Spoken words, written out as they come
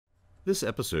This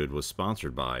episode was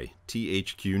sponsored by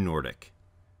THQ Nordic.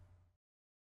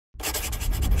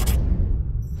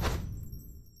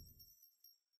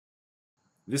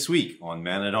 This week on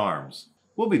Man at Arms,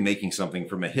 we'll be making something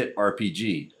from a hit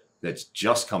RPG that's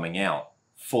just coming out,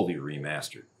 fully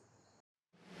remastered.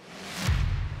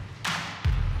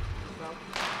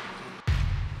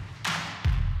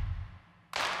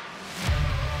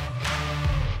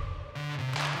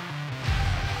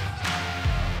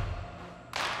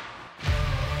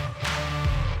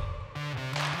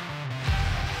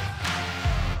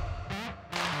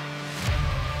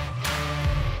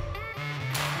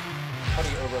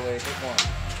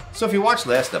 So if you watched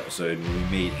last episode when we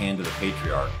made Hand of the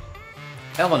Patriarch,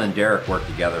 Ellen and Derek worked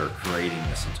together creating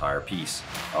this entire piece.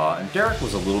 And Derek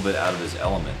was a little bit out of his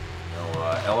element. You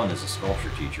know, Ellen is a sculpture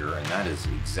teacher, and that is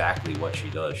exactly what she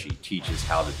does. She teaches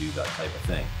how to do that type of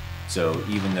thing. So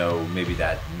even though maybe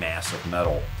that mass of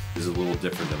metal is a little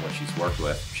different than what she's worked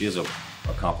with, she is an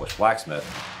accomplished blacksmith.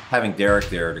 Having Derek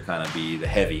there to kind of be the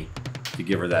heavy, to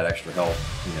give her that extra help,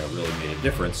 you know, really made a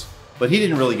difference. But he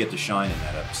didn't really get to shine in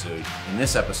that episode. In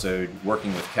this episode,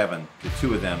 working with Kevin, the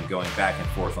two of them going back and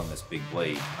forth on this big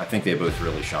blade, I think they both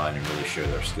really shine and really show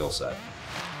their skill set.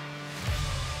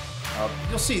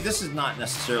 You'll see this is not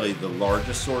necessarily the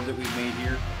largest sword that we've made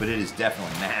here, but it is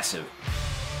definitely massive.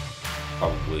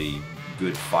 Probably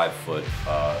good 5 foot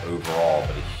overall,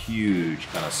 but a huge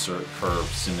kind of curved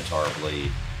scimitar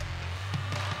blade.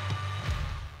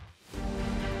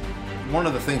 One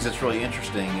of the things that's really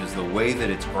interesting is the way that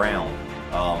it's ground,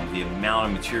 the amount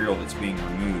of material that's being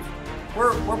removed.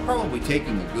 We're probably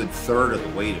taking a good third of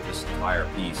the weight of this entire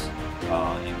piece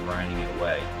and grinding it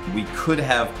away. We could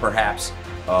have perhaps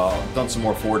done some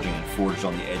more forging and forged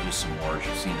on the edges some more, as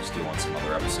you've seen us do on some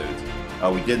other episodes.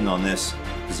 We didn't on this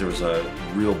because there was a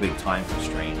real big time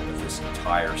constraint with this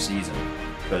entire season,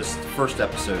 because the first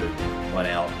episode went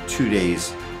out 2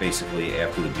 days basically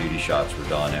after the beauty shots were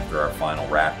done, after our final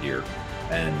wrap here.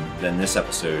 And then this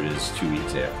episode is 2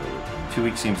 weeks afterward. 2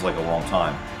 weeks seems like a long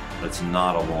time, but it's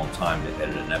not a long time to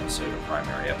edit an episode, a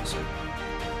primary episode.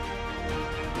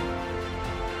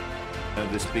 You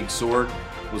know, this big sword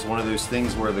was one of those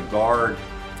things where the guard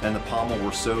and the pommel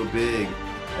were so big,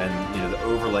 and you know, the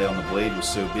overlay on the blade was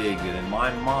so big that in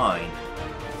my mind,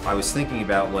 I was thinking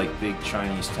about like big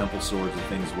Chinese temple swords and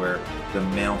things where the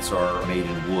mounts are made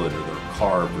in wood, or they're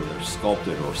carved, or they're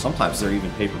sculpted, or sometimes they're even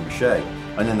paper mache,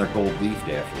 and then they're gold leafed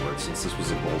afterwards, since this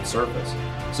was a gold surface.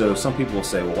 So some people will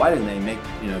say, well, why didn't they make,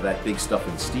 you know, that big stuff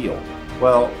in steel?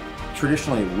 Well,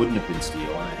 traditionally it wouldn't have been steel,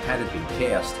 and had it been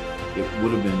cast, it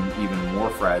would have been even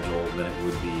more fragile than it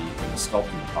would be in the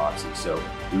sculpting epoxy. So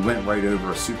we went right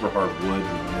over a super hard wood,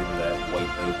 we went over that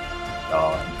white oak,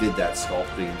 did that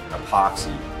sculpting and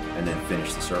epoxy, and then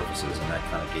finished the surfaces, and that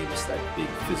kind of gave us that big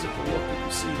physical look that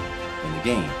you see in the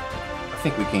game. I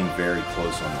think we came very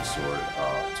close on this sword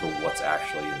to what's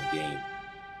actually in the game.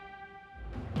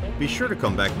 Be sure to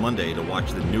come back Monday to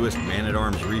watch the newest Man at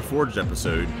Arms Reforged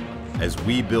episode as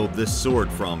we build this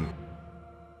sword from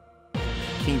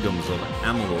Kingdoms of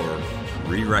Amalur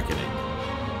Re-Reckoning.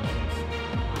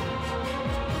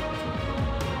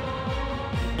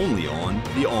 Only on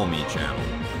the Almi channel.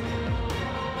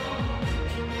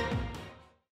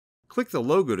 Click the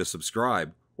logo to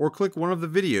subscribe, or click one of the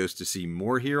videos to see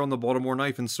more here on the Baltimore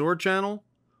Knife and Sword channel,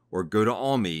 or go to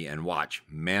Almi and watch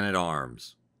Man at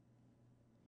Arms.